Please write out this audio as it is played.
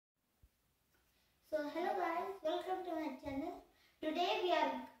So hello guys, welcome to my channel. Today we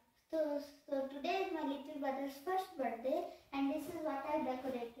are today is my little brother's first birthday, and this is what I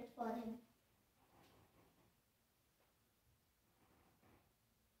decorated for him.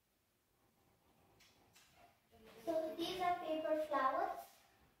 So these are paper flowers,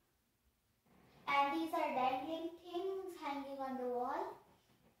 and these are dangling things hanging on the wall,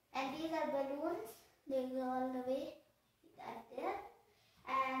 and these are balloons. They go all the way there,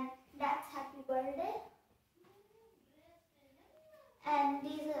 and that's happy birthday. And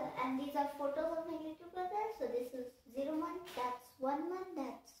these are photos of my little brother. So this is 0 month, that's 1 month,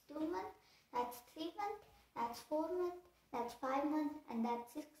 that's 2 months, that's 3 months, that's 4 months, that's 5 months, and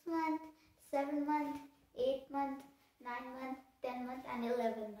that's 6 months, 7 months, 8 months, 9 months, 10 months, and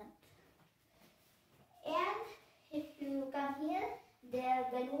 11 months. And if you come here, there are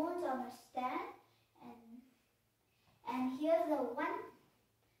balloons on a stand, and here's the one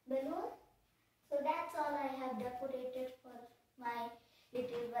balloon. So that's all I have decorated for my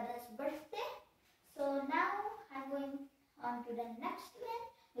little brother's birthday. So now I'm going on to the next event,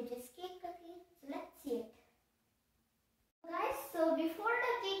 which is cake cutting. So let's see it. Guys, so before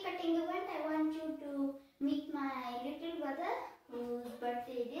the cake cutting event, I want you to meet my little brother whose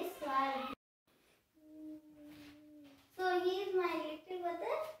birthday it is. So he is my little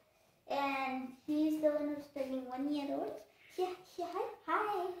brother, and he is the one who's turning 1 year old.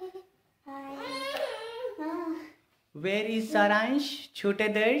 Hi. Where is Saransh? Chote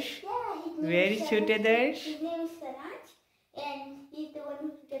Darsh? Yeah, Where is Chote Darsh? His name is Saransh, and he's the one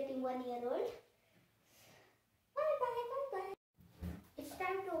who's getting 1 year old. Bye. It's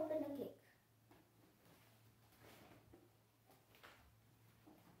time to open the cake.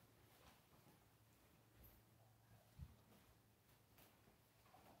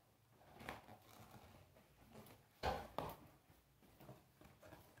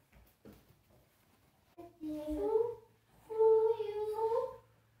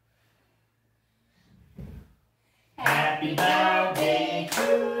 Happy birthday to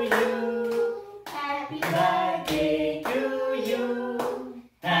you. Happy birthday to you.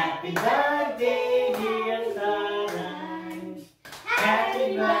 Happy birthday, dear Saransh. Happy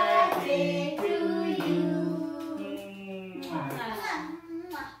birthday to you.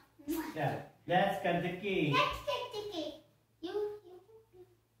 Let's cut the cake. Let's cut the cake. You.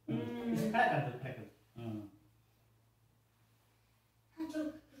 खड़ा कर दो.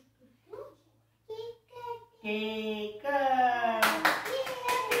 Cake.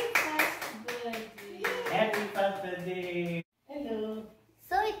 Happy first birthday. Hello.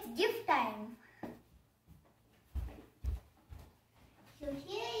 So it's gift time. So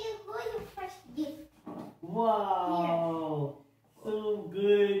here you go, your first gift. Wow. So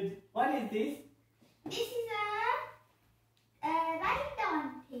good. What is this? This is a ride-on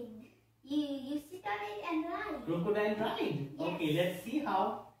thing. You sit on it and ride. Crocodile ride. Yes. Okay, let's see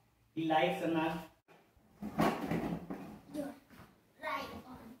how he likes or not.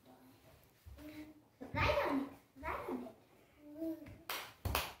 Ride on it. Ride on it.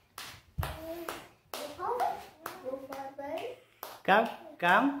 Go forward. Go forward.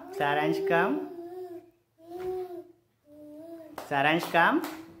 Come. Saransh, come. Saransh, come.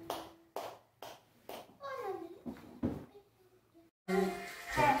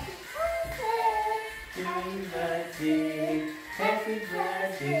 Happy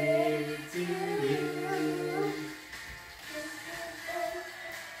birthday to you.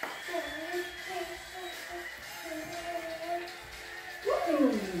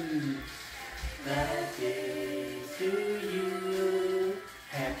 Birthday to you.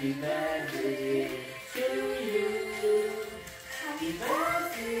 Happy birthday to you. Happy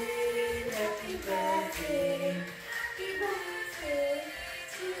birthday. Happy birthday. Happy birthday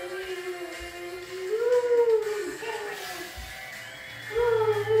to you.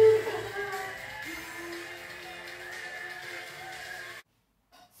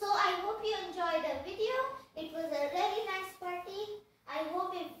 So I hope you enjoyed the video. It was a